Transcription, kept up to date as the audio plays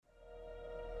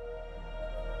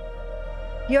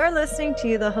You're listening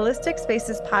to the Holistic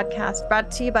Spaces podcast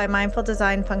brought to you by Mindful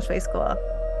Design Feng Shui School.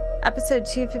 Episode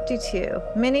 252,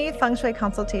 Mini Feng Shui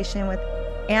Consultation with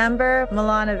Amber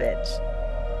Milanovich.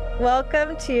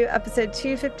 Welcome to episode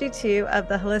 252 of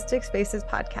the Holistic Spaces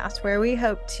podcast, where we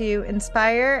hope to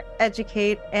inspire,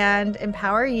 educate, and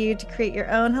empower you to create your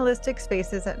own holistic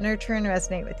spaces that nurture and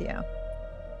resonate with you.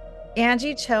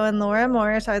 Angie Cho and Laura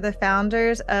Morris are the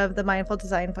founders of the Mindful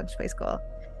Design Feng Shui School.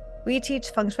 We teach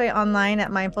Feng Shui online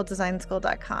at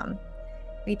mindfuldesignschool.com.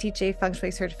 We teach a Feng Shui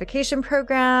certification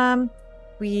program.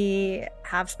 We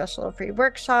have special free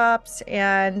workshops.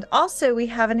 And also we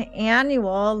have an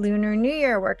annual Lunar New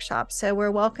Year workshop. So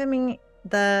we're welcoming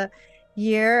the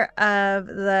year of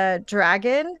the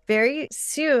dragon very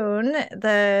soon.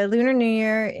 The Lunar New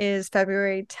Year is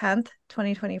February 10th,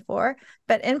 2024.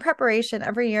 But in preparation,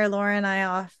 every year, Laura and I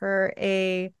offer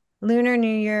a Lunar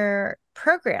New Year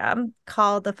program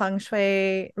called the Feng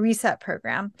Shui Reset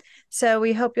Program. So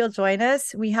we hope you'll join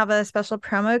us. We have a special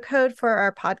promo code for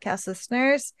our podcast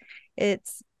listeners.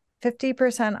 It's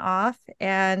 50% off,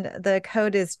 and the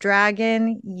code is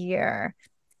Dragon Year.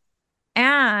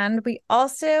 And we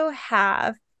also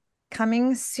have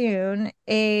coming soon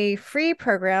a free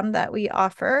program that we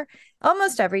offer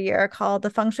almost every year called the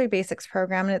Feng Shui Basics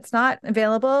program. And it's not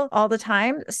available all the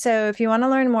time. So if you want to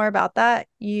learn more about that,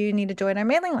 you need to join our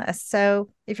mailing list. So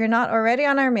if you're not already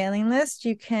on our mailing list,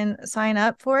 you can sign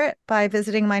up for it by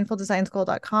visiting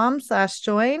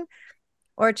mindfuldesignschool.com/join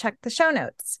or check the show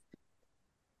notes.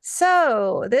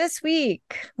 So this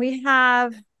week we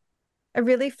have a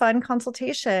really fun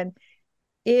consultation.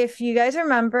 If you guys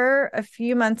remember, a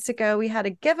few months ago, we had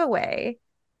a giveaway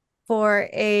for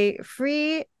a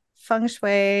free Feng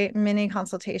Shui mini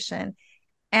consultation.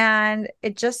 And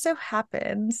it just so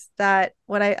happens that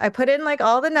when I put in like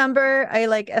all the number, I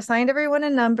like assigned everyone a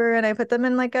number and I put them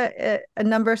in like a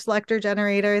number selector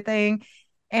generator thing.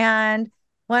 And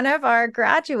one of our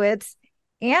graduates,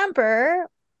 Amber,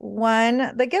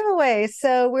 won the giveaway.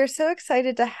 So we're so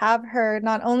excited to have her.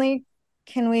 Not only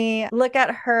can we look at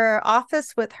her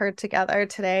office with her together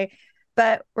today,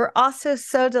 but we're also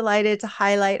so delighted to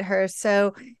highlight her.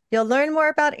 So you'll learn more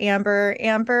about Amber.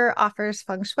 Amber offers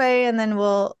Feng Shui, and then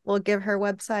we'll give her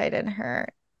website and her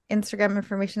Instagram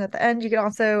information at the end. You can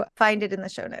also find it in the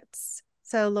show notes.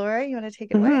 So Laura, you want to take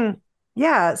it away?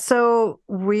 Yeah. So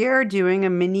we are doing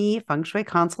a mini Feng Shui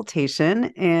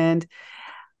consultation, and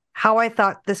how I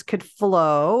thought this could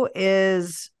flow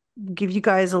is give you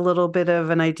guys a little bit of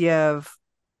an idea of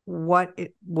what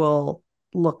it will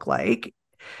look like.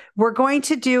 We're going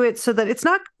to do it so that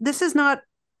this is not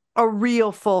a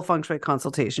real full Feng Shui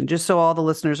consultation, just so all the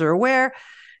listeners are aware.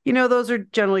 Those are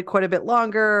generally quite a bit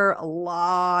longer, a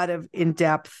lot of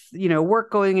in-depth,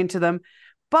 work going into them.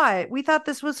 But we thought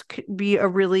this could be a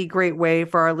really great way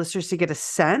for our listeners to get a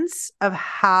sense of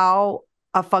how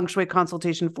a Feng Shui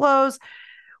consultation flows.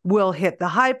 We'll hit the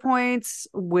high points.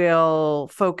 We're going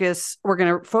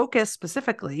to focus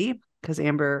specifically, because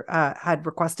Amber had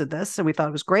requested this, and we thought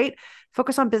it was great,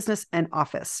 focus on business and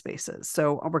office spaces.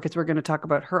 So because we're going to talk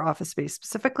about her office space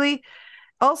specifically.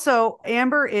 Also,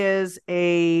 Amber is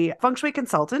a Feng Shui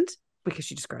consultant because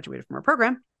she just graduated from our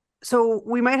program. So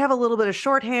we might have a little bit of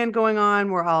shorthand going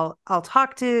on where I'll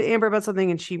talk to Amber about something,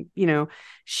 and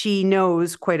she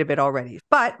knows quite a bit already.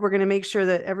 But we're going to make sure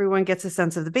that everyone gets a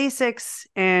sense of the basics.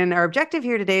 And our objective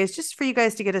here today is just for you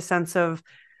guys to get a sense of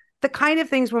the kind of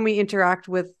things when we interact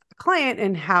with a client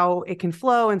and how it can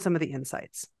flow and some of the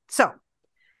insights. So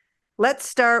let's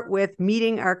start with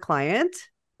meeting our client.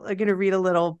 I'm going to read a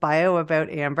little bio about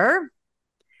Amber.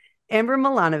 Amber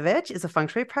Milanovich is a Feng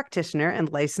Shui practitioner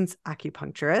and licensed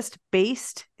acupuncturist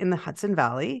based in the Hudson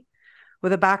Valley.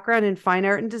 With a background in fine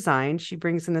art and design, she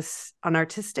brings an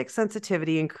artistic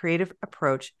sensitivity and creative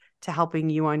approach to helping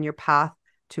you on your path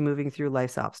to moving through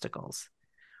life's obstacles.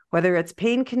 Whether it's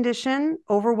pain condition,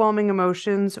 overwhelming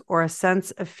emotions, or a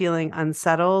sense of feeling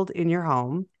unsettled in your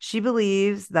home, she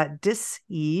believes that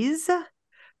dis-ease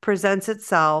presents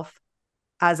itself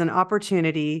as an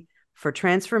opportunity for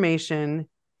transformation.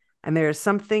 And there is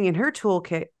something in her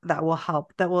toolkit that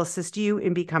will assist you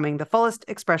in becoming the fullest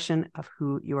expression of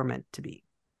who you are meant to be.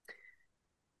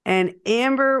 And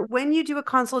Amber, when you do a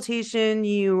consultation,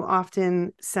 you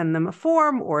often send them a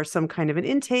form or some kind of an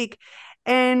intake.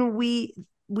 And we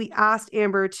asked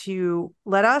Amber to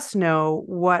let us know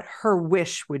what her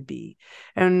wish would be.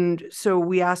 And so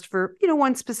we asked for,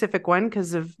 one specific one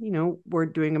because of, we're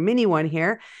doing a mini one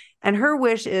here. And her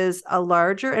wish is a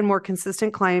larger and more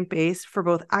consistent client base for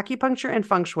both acupuncture and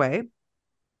Feng Shui.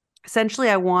 Essentially,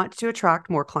 I want to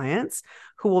attract more clients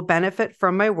who will benefit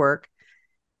from my work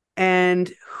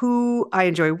and who I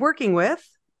enjoy working with,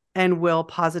 and will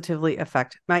positively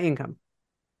affect my income.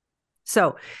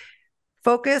 So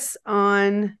focus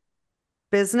on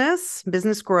business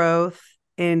growth,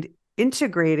 and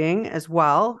integrating as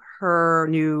well her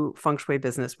new feng shui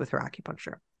business with her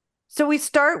acupuncture. So we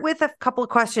start with a couple of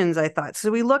questions, I thought.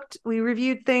 So we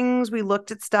reviewed things, we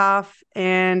looked at stuff,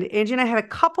 and Angie and I had a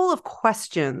couple of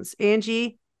questions.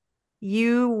 Angie,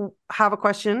 you have a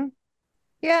question?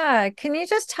 Yeah. Can you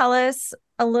just tell us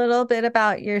a little bit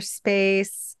about your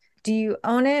space? Do you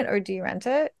own it or do you rent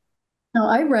it? No,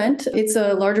 I rent. It's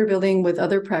a larger building with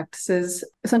other practices.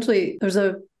 Essentially, there's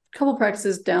a couple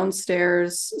practices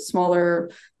downstairs, smaller,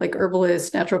 like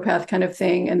herbalist, naturopath kind of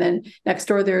thing. And then next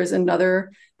door, there's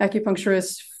another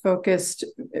acupuncturist focused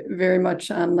very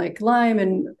much on like Lyme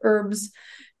and herbs.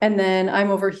 And then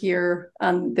I'm over here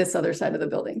on this other side of the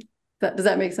building. Does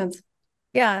that make sense?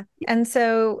 Yeah. And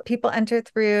so people enter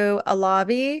through a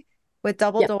lobby with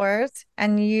double Yeah. doors,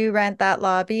 and you rent that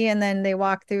lobby, and then they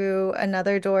walk through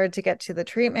another door to get to the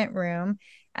treatment room.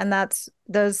 And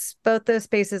both those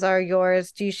spaces are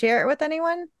yours. Do you share it with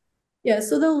anyone? Yeah,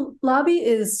 so the lobby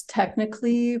is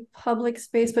technically public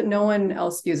space, but no one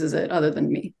else uses it other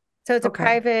than me. So it's a Okay.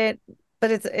 private,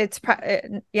 but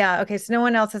yeah. Okay. So no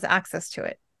one else has access to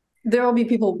it. There will be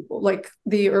people like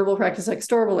the herbal practice next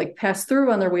door will like pass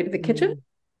through on their way to the kitchen.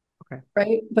 Okay.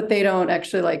 Right. But they don't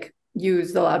actually like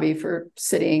use the lobby for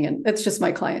sitting, and it's just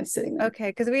my clients sitting there. Okay.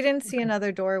 Because we didn't see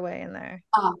another doorway in there.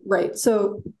 Right.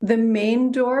 So the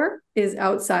main door is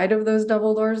outside of those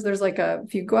double doors. There's like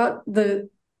if you go out the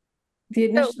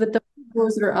double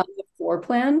doors that are on the floor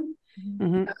plan,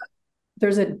 Mm-hmm.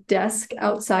 there's a desk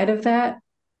outside of that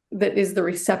is the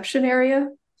reception area.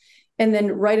 And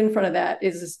then right in front of that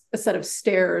is a set of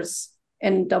stairs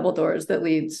and double doors that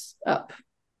leads up.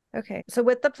 Okay. So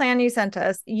with the plan you sent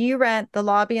us, you rent the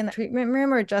lobby and the treatment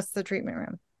room, or just the treatment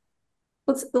room?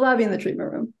 What's the lobby and the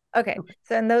treatment room? Okay.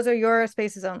 So and those are your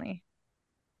spaces only.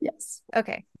 Yes.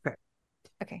 Okay. Okay.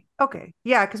 Okay. Okay.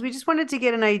 Yeah, because we just wanted to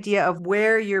get an idea of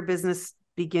where your business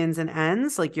begins and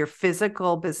ends, like your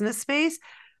physical business space,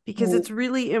 because it's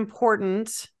really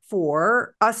important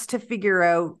for us to figure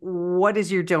out what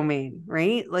is your domain,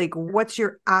 right? Like what's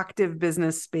your active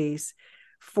business space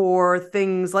for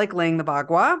things like laying the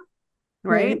bagua,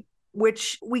 right?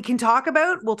 Which we can talk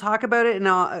about. We'll talk about it and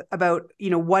about,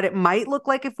 what it might look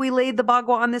like if we laid the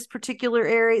bagua on this particular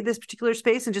area, this particular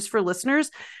space. And just for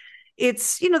listeners,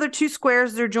 it's, they're two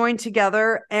squares, they're joined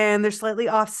together and they're slightly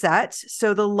offset.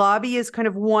 So the lobby is kind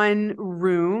of one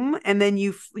room. And then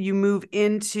you move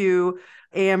into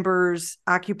Amber's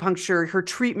acupuncture, her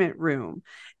treatment room.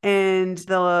 And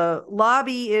the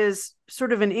lobby is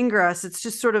sort of an ingress. It's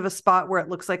just sort of a spot where it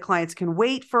looks like clients can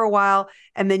wait for a while.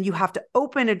 And then you have to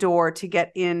open a door to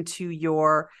get into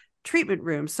your treatment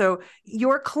room. So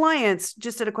your clients,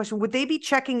 just had a question, would they be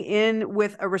checking in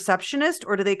with a receptionist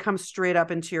or do they come straight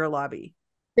up into your lobby?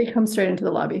 They come straight into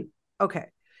the lobby. Okay.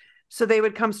 So they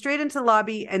would come straight into the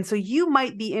lobby. And so you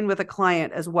might be in with a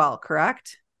client as well,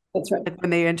 correct? That's right. Like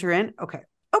when they enter in? Okay.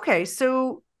 Okay.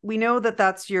 So we know that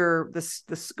that's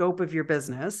the scope of your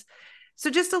business.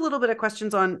 So just a little bit of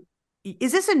questions on,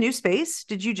 is this a new space?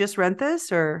 Did you just rent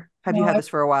this or have you had this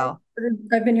for a while?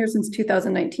 I've been here since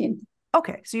 2019.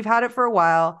 Okay. So you've had it for a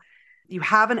while. You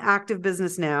have an active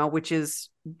business now, which is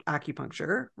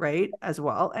acupuncture, right? As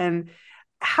well. And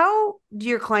how do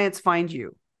your clients find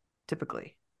you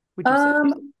typically? Would you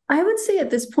say? I would say at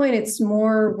this point it's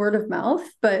more word of mouth,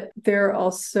 but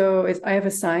I have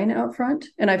a sign out front,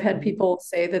 and I've had people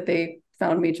say that they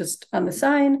found me just on the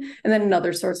sign, and then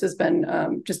another source has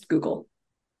been just Google.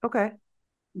 Okay.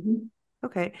 Mm-hmm.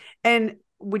 Okay. And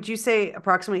would you say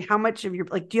approximately how much of do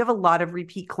you have a lot of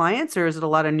repeat clients or is it a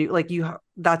lot of new,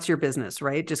 that's your business,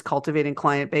 right? Just cultivating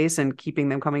client base and keeping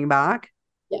them coming back?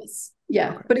 Yes.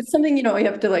 Yeah. Okay. But it's something, you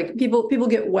have to people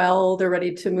get well, they're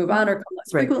ready to move on or come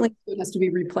less frequently. So it has to be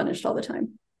replenished all the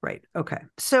time. Right. Okay.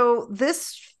 So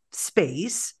this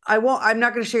space, I'm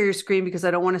not going to share your screen because I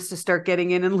don't want us to start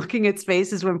getting in and looking at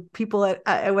spaces when people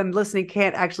when listening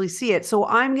can't actually see it. So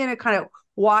I'm going to kind of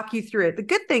walk you through it. The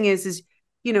good thing is,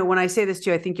 when I say this to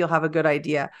you, I think you'll have a good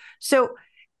idea. So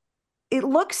it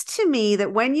looks to me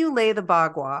that when you lay the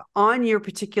bagua on your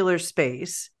particular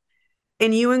space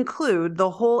and you include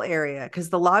the whole area, because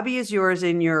the lobby is yours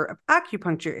and your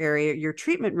acupuncture area, your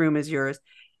treatment room is yours,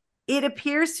 it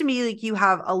appears to me like you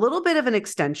have a little bit of an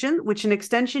extension, which an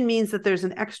extension means that there's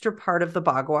an extra part of the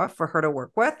bagua for her to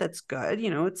work with. That's good.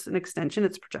 It's an extension,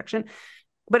 it's protection.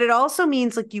 But it also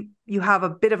means like you have a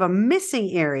bit of a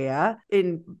missing area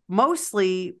in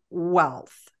mostly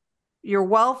wealth. Your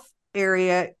wealth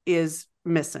area is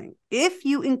missing if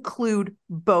you include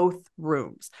both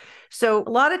rooms. So a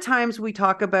lot of times we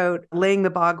talk about laying the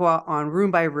bagua on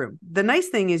room by room. The nice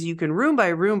thing is you can room by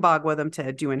room bagua them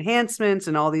to do enhancements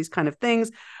and all these kind of things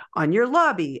on your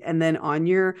lobby and then on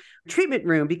your treatment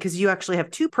room, because you actually have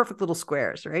two perfect little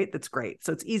squares, right? That's great.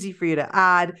 So it's easy for you to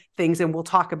add things. And we'll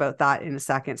talk about that in a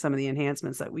second, some of the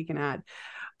enhancements that we can add.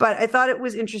 But I thought it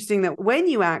was interesting that when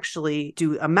you actually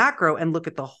do a macro and look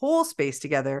at the whole space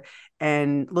together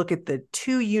and look at the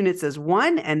two units as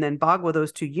one and then bagua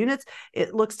those two units,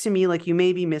 it looks to me like you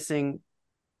may be missing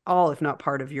all, if not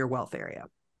part of your wealth area.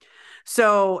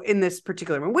 So in this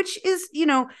particular one, which is,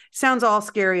 sounds all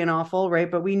scary and awful,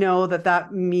 right? But we know that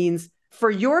that means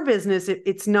for your business,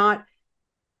 it's not,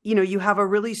 you have a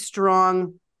really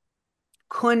strong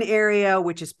kun area,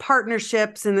 which is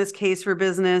partnerships in this case for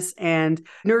business, and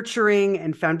nurturing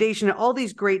and foundation, all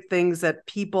these great things that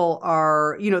people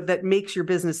are, that makes your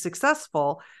business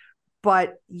successful.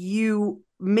 But you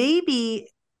maybe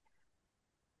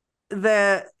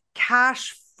the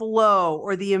cash flow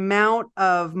or the amount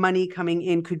of money coming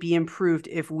in could be improved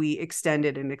if we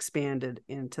extended and expanded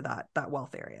into that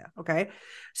wealth area. Okay.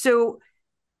 So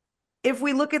if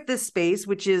we look at this space,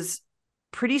 which is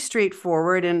pretty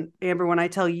straightforward. And Amber, when I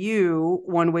tell you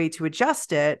one way to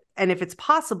adjust it, and if it's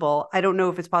possible, I don't know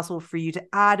if it's possible for you to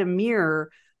add a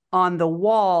mirror on the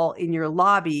wall in your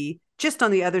lobby, just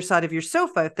on the other side of your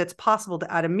sofa, if that's possible to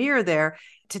add a mirror there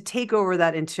to take over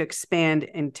that and to expand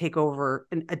and take over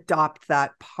and adopt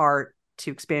that part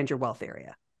to expand your wealth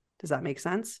area. Does that make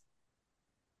sense?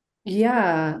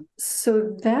 Yeah.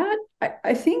 So that,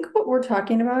 I think what we're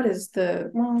talking about is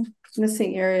the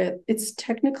missing area. It's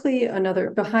technically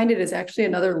behind it is actually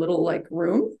another little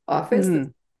room office. Mm-hmm.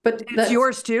 But it's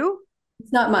yours too?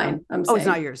 It's not mine. I'm saying. It's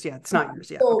not yours. Yeah. It's not yours.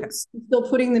 Yeah. So okay. Still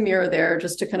putting the mirror there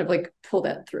just to kind of pull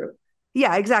that through.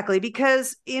 Yeah, exactly.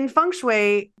 Because in Feng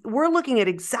Shui, we're looking at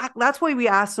that's why we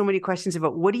ask so many questions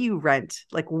about what do you rent?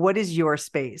 What is your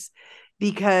space?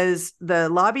 Because the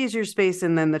lobby is your space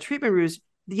and then the treatment rooms,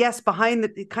 yes, behind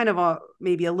the kind of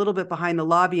maybe a little bit behind the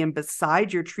lobby and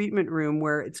beside your treatment room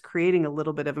where it's creating a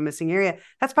little bit of a missing area,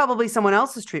 that's probably someone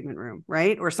else's treatment room,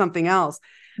 right? Or something else.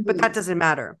 But that doesn't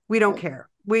matter. We don't care.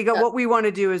 What we want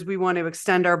to do is we want to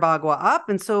extend our bagua up.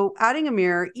 And so adding a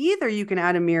mirror, either you can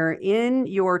add a mirror in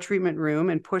your treatment room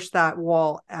and push that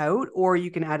wall out, or you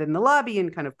can add it in the lobby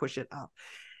and kind of push it up.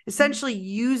 Essentially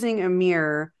using a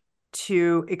mirror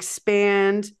to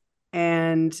expand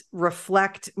and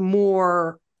reflect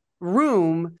more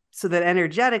room so that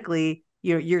energetically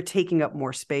you're taking up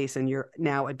more space and you're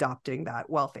now adopting that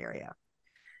wealth area.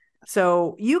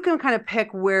 So you can kind of pick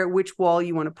which wall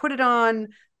you want to put it on.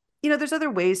 There's other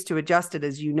ways to adjust it,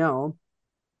 as you know.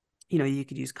 You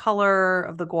could use color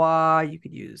of the gua, you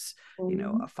could use,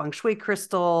 a feng shui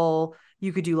crystal,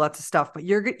 you could do lots of stuff, but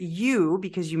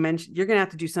because you mentioned you're going to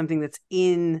have to do something that's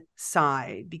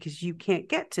inside because you can't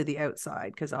get to the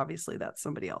outside because obviously that's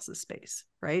somebody else's space,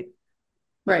 right?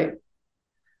 Right.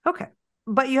 Okay.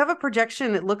 But you have a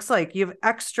projection. It looks like you have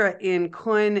extra in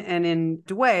kun and in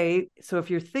dui. So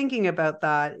if you're thinking about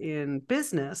that in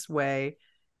business way,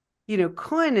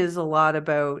 kun is a lot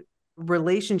about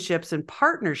relationships and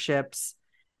partnerships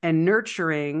and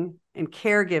nurturing and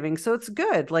caregiving. So it's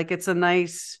good. It's a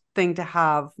nice thing to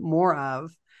have more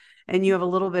of. And you have a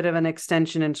little bit of an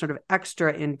extension and sort of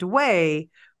extra in dui,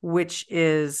 which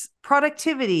is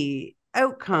productivity,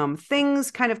 outcome,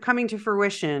 things kind of coming to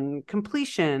fruition,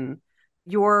 completion,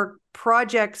 your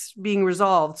projects being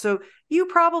resolved. So you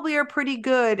probably are pretty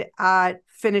good at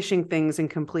finishing things and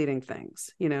completing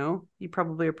things. You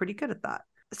probably are pretty good at that.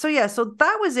 So yeah, so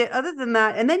that was it. Other than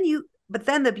that, but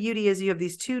then the beauty is you have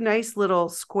these two nice little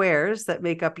squares that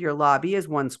make up your lobby as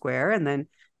one square, and then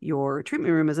your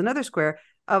treatment room is another square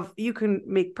you can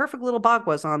make perfect little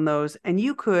baguas on those, and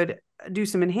you could do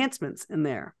some enhancements in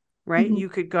there. Right. Mm-hmm. You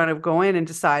could kind of go in and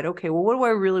decide, okay, well, what do I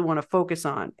really want to focus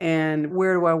on? And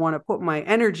where do I want to put my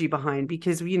energy behind?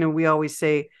 Because, we always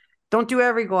say, don't do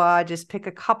every gua, just pick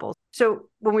a couple. So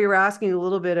when we were asking a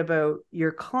little bit about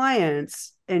your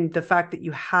clients and the fact that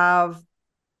you have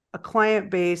a client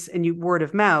base and you word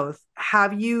of mouth,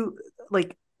 have you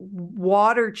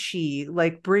water chi,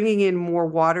 bringing in more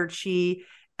water chi?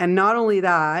 And not only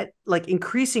that,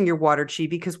 increasing your water chi,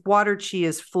 because water chi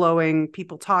is flowing,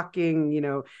 people talking,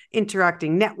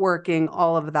 interacting, networking,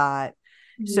 all of that.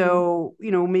 Mm-hmm. So,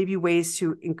 maybe ways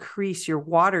to increase your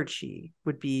water chi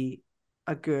would be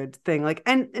a good thing.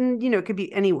 And it could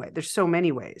be any way. There's so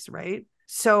many ways, right?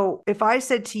 So if I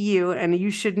said to you, and you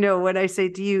should know what I say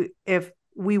to you, if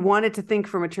we wanted to think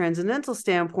from a transcendental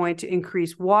standpoint to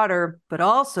increase water, but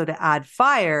also to add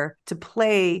fire to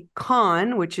play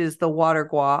Con, which is the water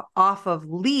gua, off of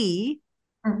Li,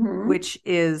 which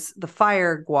is the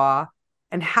fire gua,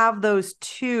 and have those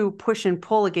two push and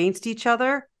pull against each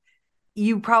other.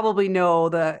 You probably know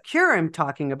the cure I'm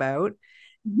talking about.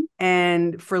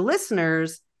 And for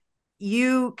listeners,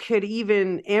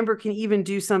 Amber can even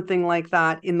do something like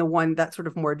that in the one that sort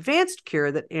of more advanced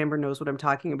cure that Amber knows what I'm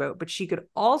talking about, but she could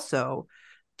also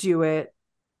do it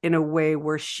in a way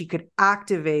where she could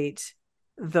activate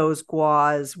those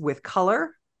guas with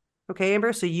color. Okay,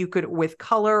 Amber. So you could with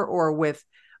color or with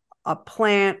a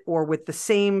plant or with the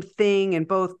same thing in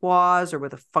both guas or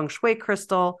with a feng shui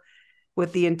crystal,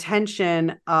 with the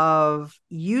intention of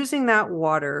using that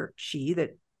water chi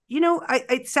that,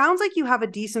 it sounds like you have a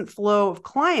decent flow of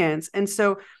clients. And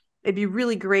so it'd be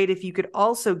really great if you could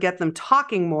also get them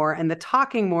talking more, and the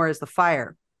talking more is the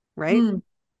fire, right?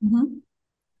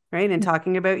 Right. And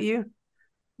talking about you.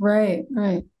 Right.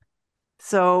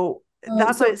 So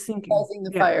that's what I was thinking.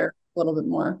 The fire a little bit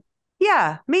more.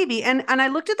 Yeah, maybe. And I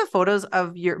looked at the photos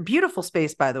of your beautiful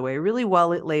space, by the way, really well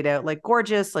laid out, like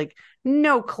gorgeous, like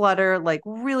no clutter, like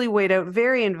really laid out,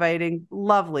 very inviting,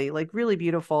 lovely, like really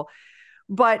beautiful.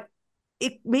 But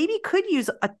it maybe could use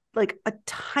a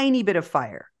tiny bit of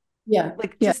fire. Yeah.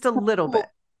 Like just a little bit.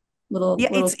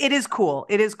 It is cool.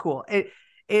 It is cool.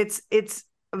 It's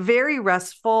very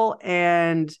restful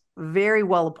and very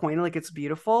well appointed. Like it's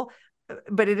beautiful,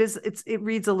 but it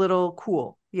reads a little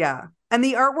cool. Yeah. And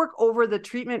the artwork over the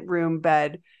treatment room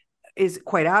bed is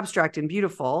quite abstract and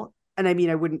beautiful. And I mean,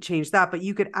 I wouldn't change that, but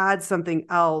you could add something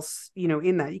else,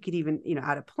 in that. You could even,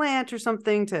 add a plant or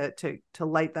something to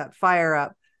light that fire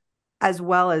up, as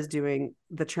well as doing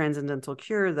the transcendental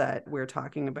cure that we're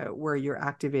talking about, where you're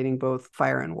activating both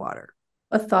fire and water.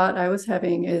 A thought I was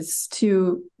having is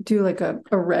to do like a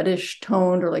reddish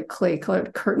toned or like clay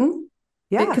colored curtain.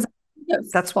 Yeah.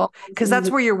 That's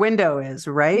where your window is,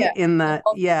 right?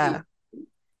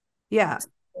 Yeah.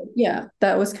 Yeah,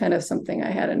 that was kind of something I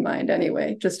had in mind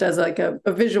anyway, just as like a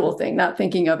visual thing, not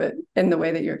thinking of it in the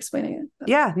way that you're explaining it.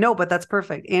 Yeah, no, but that's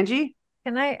perfect. Angie?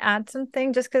 Can I add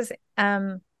something? Just because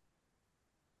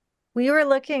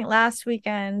last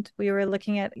weekend, we were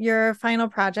looking at your final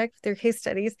project, their case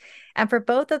studies. And for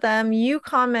both of them, you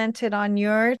commented on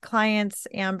your clients,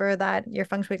 Amber, that your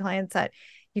feng shui clients, that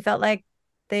you felt like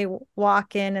they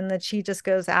walk in and the chi just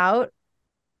goes out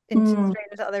straight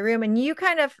into the other room. And you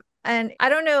and I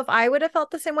don't know if I would have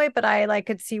felt the same way, but I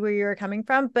could see where you were coming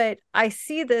from. But I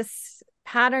see this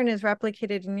pattern is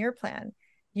replicated in your plan.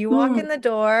 You walk in the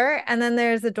door, and then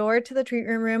there's a door to the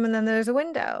treatment room, and then there's a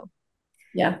window.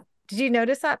 Yeah. Did you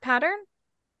notice that pattern?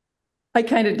 I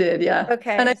kind of did, yeah.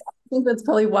 Okay. And I think that's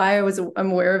probably why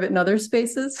I'm aware of it in other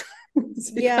spaces.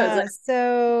 Yeah.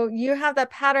 So you have that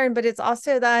pattern, but it's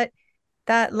also that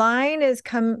line is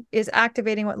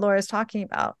activating what Laura's talking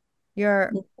about.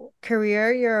 Your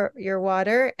career, your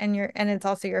water, and it's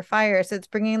also your fire. So it's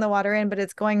bringing the water in, but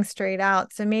it's going straight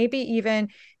out. So maybe even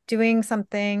doing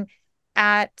something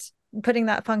putting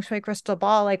that feng shui crystal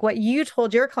ball, like what you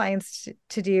told your clients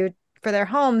to do for their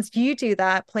homes, you do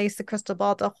that, place the crystal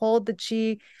ball to hold the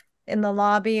chi in the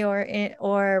lobby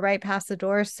or right past the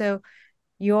door. So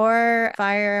your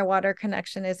fire water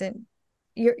connection isn't,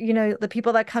 the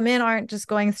people that come in aren't just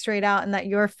going straight out, and that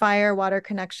your fire water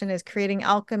connection is creating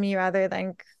alchemy rather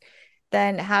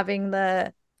than having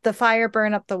the fire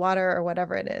burn up the water or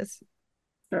whatever it is.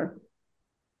 Sure.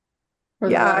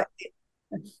 Yeah.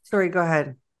 Sorry, go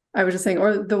ahead. I was just saying,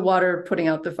 or the water putting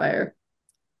out the fire.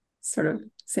 Sort of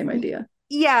same idea.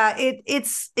 Yeah,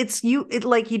 it's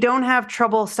like you don't have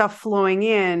trouble stuff flowing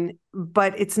in,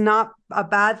 but it's not a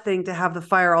bad thing to have the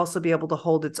fire also be able to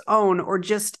hold its own,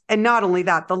 and not only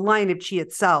that, the line of chi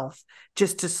itself,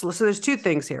 so there's two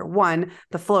things here. One,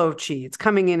 the flow of chi, it's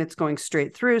coming in, it's going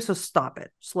straight through. So stop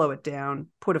it, slow it down,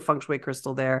 put a feng shui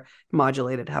crystal there,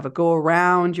 modulate it, have it go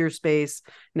around your space.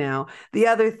 Now, the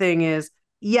other thing is,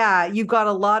 yeah, you've got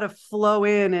a lot of flow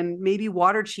in, and maybe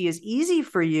water chi is easy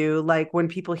for you. Like when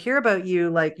people hear about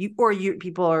you,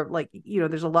 people are like,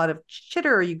 there's a lot of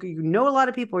chitter, or you know a lot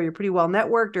of people, or you're pretty well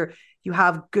networked, or you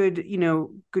have good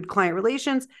client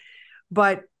relations.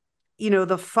 But,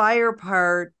 the fire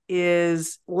part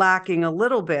is lacking a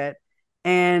little bit.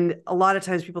 And a lot of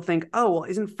times people think, oh, well,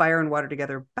 isn't fire and water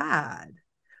together bad?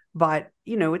 But,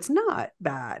 it's not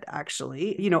bad,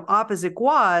 actually. Opposite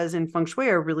guas in feng shui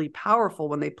are really powerful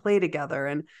when they play together.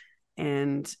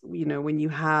 And when you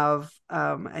have,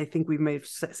 I think we may have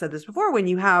said this before, when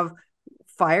you have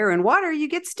fire and water, you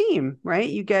get steam, right?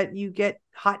 You get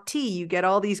hot tea, you get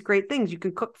all these great things. You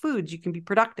can cook foods, you can be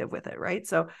productive with it, right?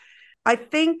 So I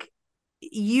think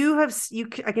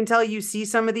I can tell you see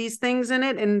some of these things in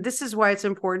it. And this is why it's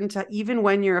important to, even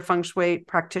when you're a feng shui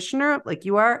practitioner, like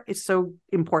you are, it's so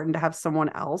important to have someone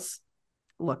else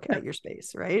look at your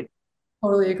space, right?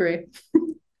 Totally agree.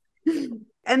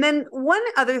 And then one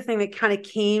other thing that kind of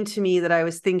came to me that I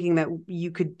was thinking that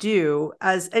you could do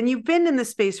and you've been in this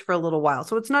space for a little while,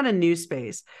 so it's not a new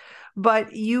space,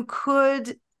 but you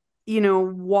could,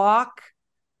 walk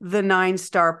the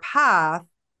 9-star path,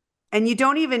 and you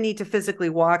don't even need to physically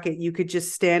walk it. You could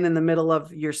just stand in the middle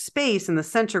of your space in the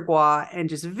center gua and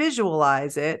just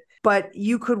visualize it. But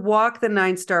you could walk the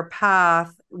 9-star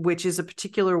path, which is a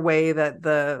particular way that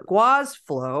the guas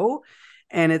flow.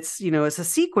 And it's a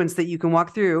sequence that you can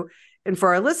walk through. And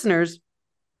for our listeners,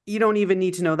 you don't even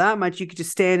need to know that much. You could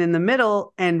just stand in the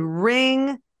middle and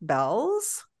ring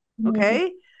bells.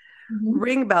 Okay. Mm-hmm.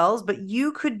 Ring bells. But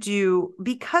you could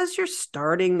because you're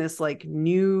starting this like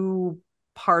new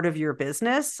part of your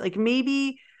business, like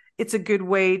maybe it's a good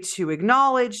way to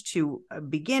acknowledge, to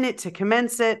begin it, to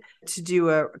commence it, to do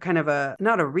a kind of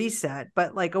not a reset,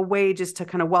 but like a way just to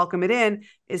kind of welcome it in,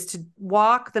 is to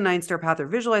walk the 9-star path or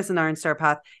visualize the 9-star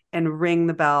path and ring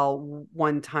the bell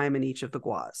 1 time in each of the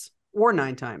guas, or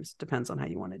 9 times, depends on how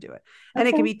you want to do it. And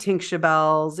it can be tingsha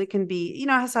bells. It can be, it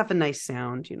has to have a nice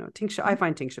sound, tingsha. I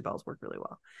find tingsha bells work really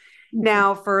well. Mm-hmm.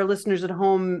 Now for listeners at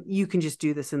home, you can just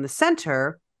do this in the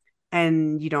center.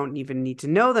 And you don't even need to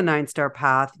know the 9-star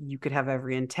path. You could have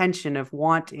every intention of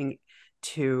wanting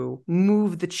to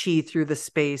move the chi through the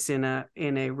space in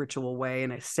a ritual way,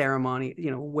 in a ceremony,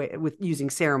 way, with using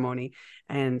ceremony,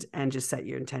 and just set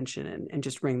your intention and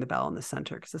just ring the bell in the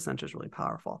center, because the center is really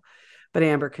powerful. But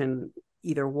Amber can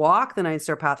either walk the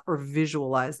 9-star path or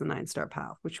visualize the 9-star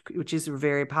path, which is a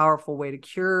very powerful way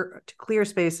to clear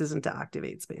spaces and to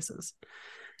activate spaces.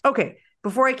 Okay.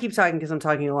 Before I keep talking, because I'm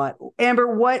talking a lot, Amber,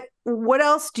 what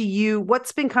else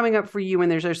what's been coming up for you?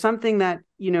 And there's something that,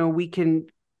 we can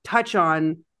touch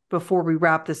on before we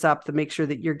wrap this up to make sure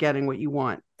that you're getting what you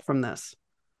want from this?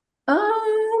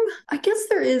 I guess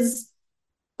there is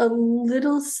a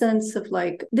little sense of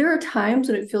like, there are times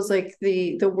when it feels like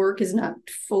the work is not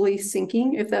fully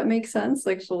sinking, if that makes sense,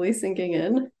 like fully sinking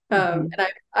in. Mm-hmm.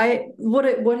 And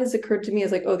what has occurred to me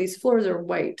is like, oh, these floors are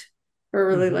white, or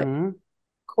really mm-hmm. like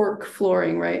cork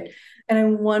flooring, right? And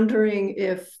I'm wondering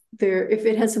if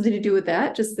it has something to do with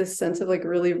that, just this sense of like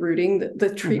really rooting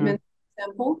the treatment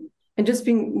mm-hmm. sample and just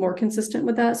being more consistent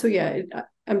with that. So yeah,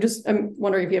 I'm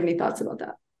wondering if you have any thoughts about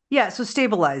that. Yeah, so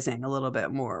stabilizing a little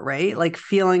bit more, right? Like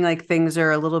feeling like things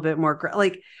are a little bit more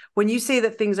like when you say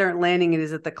that things aren't landing, it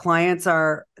is that the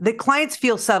clients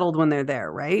feel settled when they're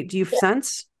there, right? Do you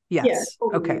sense? Yes. Yeah,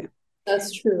 totally. Okay.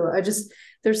 That's true.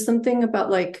 There's something about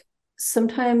like,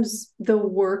 sometimes the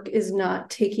work is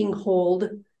not taking hold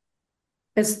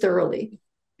as thoroughly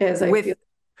as I feel.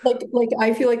 Like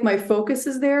I feel like my focus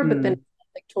is there, but then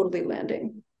like totally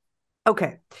landing.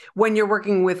 Okay. When you're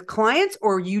working with clients,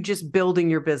 or you just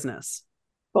building your business?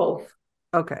 Both.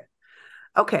 Okay.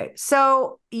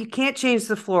 So you can't change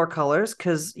the floor colors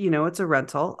because, it's a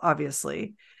rental,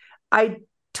 obviously. I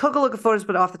took a look at photos,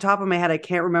 but off the top of my head, I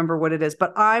can't remember what it is.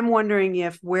 But I'm wondering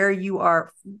if where you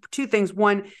are, 2 things.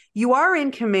 One, you are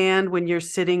in command when you're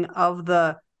sitting of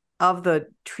the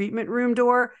treatment room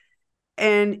door,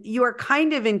 and you are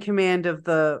kind of in command of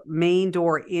the main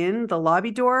door in the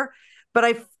lobby door. But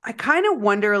I kind of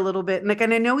wonder a little bit,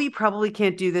 and I know you probably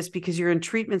can't do this because you're in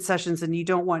treatment sessions and you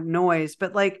don't want noise,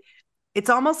 but like, it's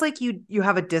almost like you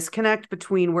have a disconnect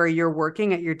between where you're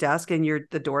working at your desk and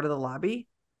the door to the lobby.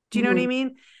 Do you know what I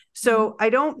mean? So I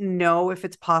don't know if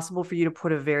it's possible for you to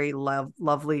put a very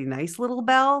lovely, nice little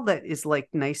bell that is like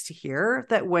nice to hear,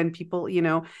 that when people,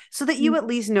 so that you at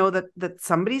least know that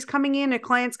somebody's coming in, a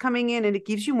client's coming in, and it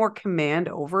gives you more command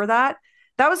over that.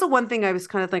 That was the one thing I was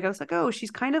kind of thinking. I was like, oh,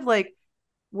 she's kind of like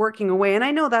working away. And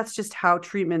I know that's just how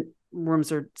treatment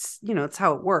rooms are, it's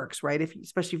how it works, right?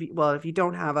 Especially if you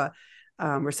don't have a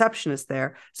receptionist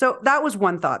there. So that was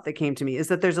one thought that came to me, is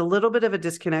that there's a little bit of a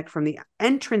disconnect from the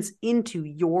entrance into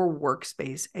your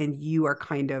workspace, and you are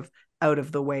kind of out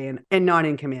of the way and not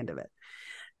in command of it.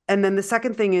 And then the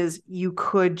second thing is, you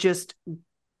could just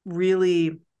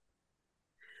really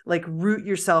like root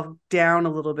yourself down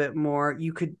a little bit more.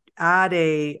 You could add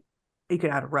a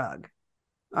rug,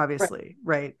 obviously,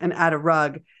 right? And add a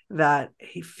rug that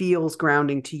feels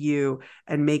grounding to you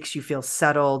and makes you feel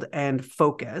settled and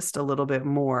focused a little bit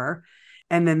more.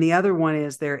 And then the other one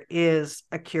is, there is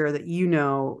a cure that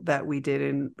that we did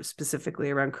in specifically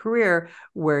around career,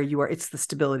 where it's the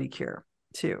stability cure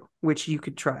too, which you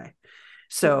could try.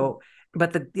 So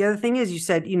But the other thing is, you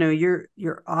said,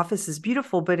 your office is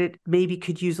beautiful, but it maybe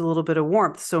could use a little bit of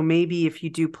warmth. So maybe if you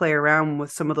do play around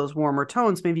with some of those warmer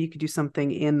tones, maybe you could do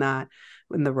something in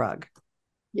the rug.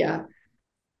 Yeah.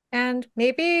 And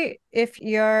maybe if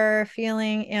you're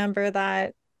feeling, Amber,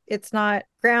 that it's not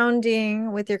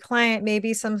grounding with your client,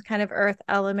 maybe some kind of earth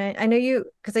element. I know you,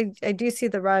 because I do see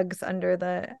the rugs under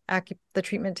the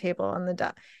treatment table on the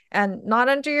desk, and not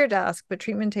under your desk, but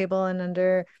treatment table and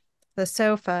under the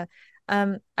sofa.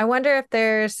 I wonder if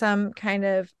there's some kind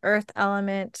of earth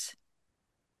element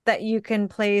that you can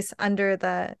place under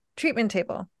the treatment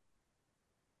table.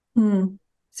 Hmm.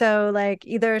 So like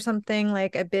either something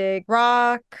like a big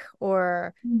rock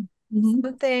or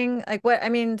something like what, I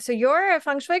mean, so you're a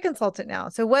feng shui consultant now.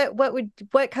 So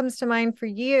what comes to mind for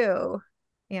you,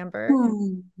 Amber?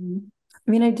 I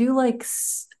mean, I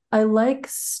like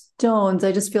stones.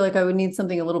 I just feel like I would need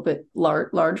something a little bit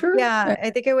larger. Yeah, I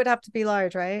think it would have to be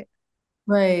large, right?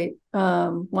 Right.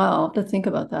 Wow, I'll have to think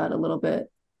about that a little bit.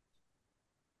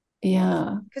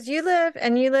 Yeah. Because you live,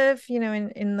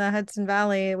 in the Hudson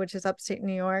Valley, which is upstate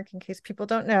New York, in case people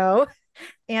don't know.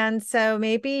 And so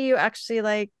maybe you actually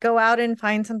like go out and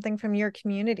find something from your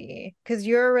community, because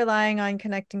you're relying on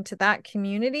connecting to that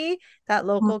community, that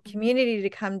local community,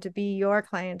 to come to be your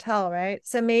clientele, right?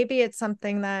 So maybe it's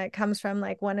something that comes from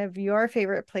like one of your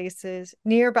favorite places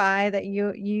nearby that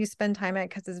you spend time at,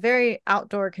 because it's very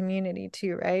outdoor community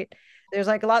too, right? There's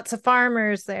like lots of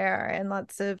farmers there and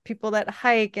lots of people that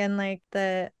hike, and like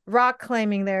the rock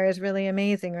climbing there is really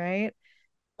amazing, right?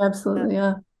 Absolutely.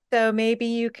 Yeah. So maybe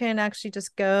you can actually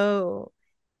just go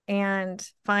and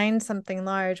find something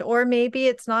large, or maybe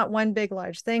it's not one big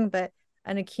large thing, but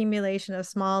an accumulation of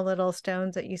small little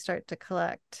stones that you start to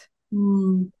collect.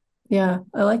 Yeah,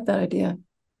 I like that idea.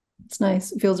 It's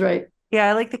nice. It feels right. Yeah,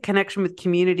 I like the connection with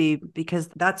community, because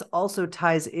that's also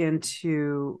ties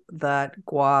into that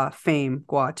gua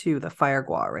too, the fire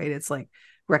gua, right? It's like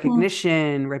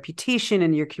recognition, reputation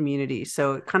in your community.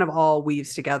 So it kind of all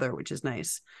weaves together, which is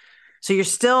nice. So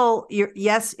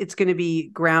yes, it's going to be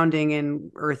grounding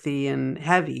and earthy and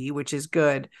heavy, which is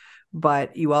good.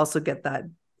 But you also get that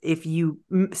if you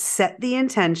set the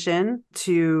intention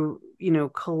to,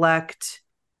 collect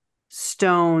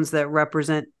stones that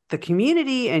represent the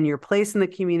community and your place in the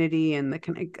community, and I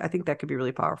think that could be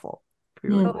really powerful. Could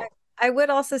be really cool. I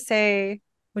would also say,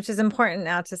 which is important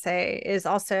now to say, is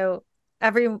also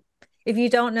if you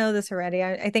don't know this already,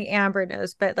 I think Amber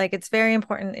knows, but like it's very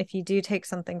important, if you do take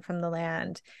something from the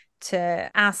land,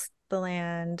 to ask the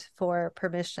land for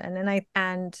permission,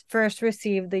 and first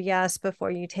receive the yes before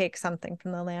you take something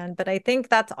from the land. But I think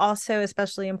that's also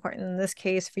especially important in this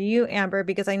case for you, Amber,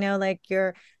 because I know like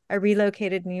you're a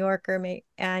relocated New Yorker,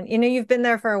 and you've been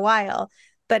there for a while,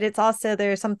 but it's also,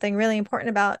 there's something really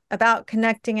important about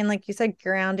connecting and, like you said,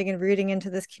 grounding and rooting into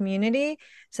this community.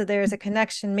 So there's a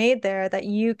connection made there that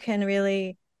you can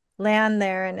really land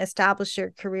there and establish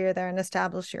your career there and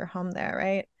establish your home there,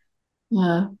 right?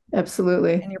 Yeah,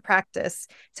 absolutely. And your practice.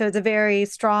 So it's a very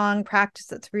strong practice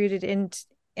that's rooted in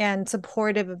and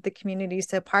supportive of the community.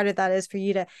 So part of that is for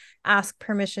you to ask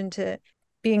permission to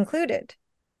be included.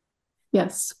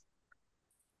 Yes.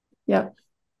 Yep.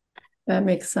 That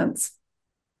makes sense.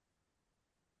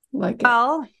 Like it.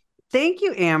 Well, thank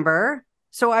you, Amber.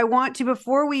 So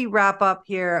before we wrap up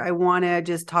here, I want to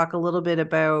just talk a little bit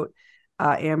about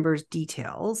Amber's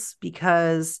details,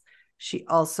 because she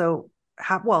also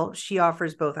she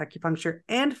offers both acupuncture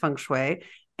and feng shui,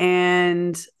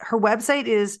 and her website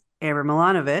is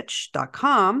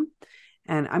ambermilanovich.com,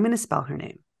 and I'm going to spell her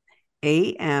name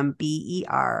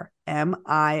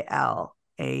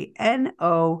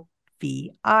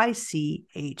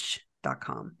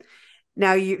AMBERMILANOVICH.com.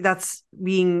 Now it's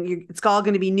all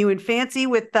going to be new and fancy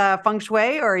with feng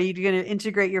shui, or are you going to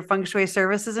integrate your feng shui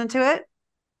services into it?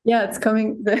 Yeah, it's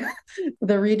coming. The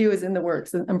redo is in the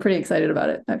works. I'm pretty excited about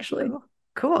it, actually.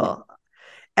 Cool. Yeah.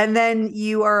 And then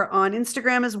you are on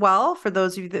Instagram as well, for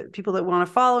those of you people that want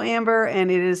to follow Amber,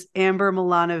 and it is Amber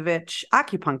Milanovich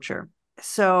Acupuncture.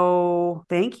 So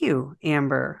thank you,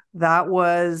 Amber. That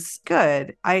was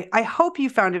good. I hope you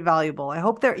found it valuable. I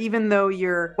hope that even though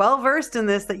you're well-versed in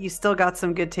this, that you still got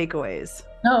some good takeaways.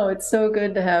 No, it's so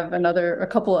good to have a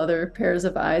couple other pairs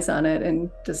of eyes on it and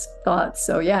just thoughts.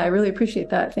 So yeah, I really appreciate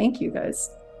that. Thank you,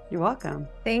 guys. You're welcome.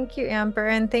 Thank you, Amber.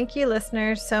 And thank you,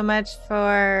 listeners, so much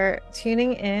for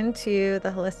tuning in to the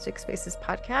Holistic Spaces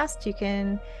podcast. You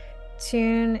can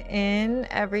tune in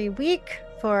every week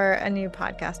for a new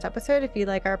podcast episode. If you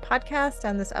like our podcast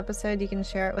and this episode, you can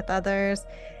share it with others.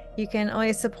 You can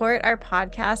always support our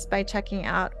podcast by checking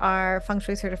out our Feng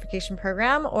Shui certification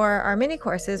program or our mini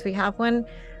courses. We have one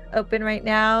open right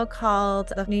now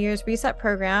called the New Year's Reset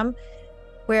Program,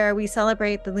 where we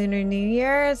celebrate the Lunar New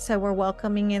Year. So we're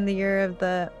welcoming in the year of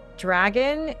the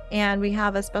dragon, and we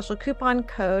have a special coupon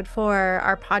code for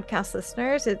our podcast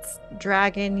listeners. It's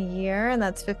Dragon Year, and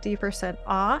that's 50%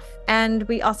 off. And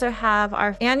we also have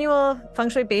our annual Feng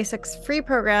Shui Basics free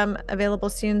program available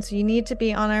soon. So you need to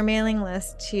be on our mailing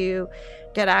list to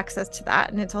get access to that.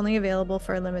 And it's only available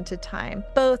for a limited time.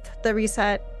 Both the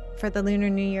reset for the Lunar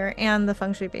New Year and the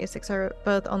Feng Shui Basics are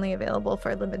both only available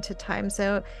for a limited time.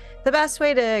 So the best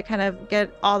way to kind of get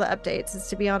all the updates is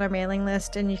to be on our mailing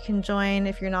list, and you can join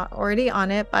if you're not already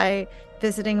on it by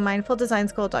visiting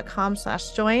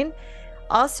mindfuldesignschool.com/join.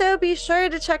 Also, be sure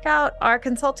to check out our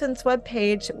consultants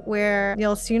webpage, where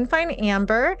you'll soon find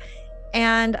Amber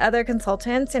and other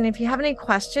consultants. And if you have any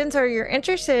questions or you're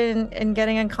interested in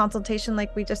getting a consultation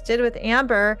like we just did with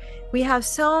Amber, we have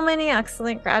so many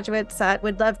excellent graduates that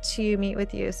would love to meet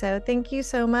with you. So thank you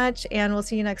so much, and we'll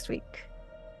see you next week.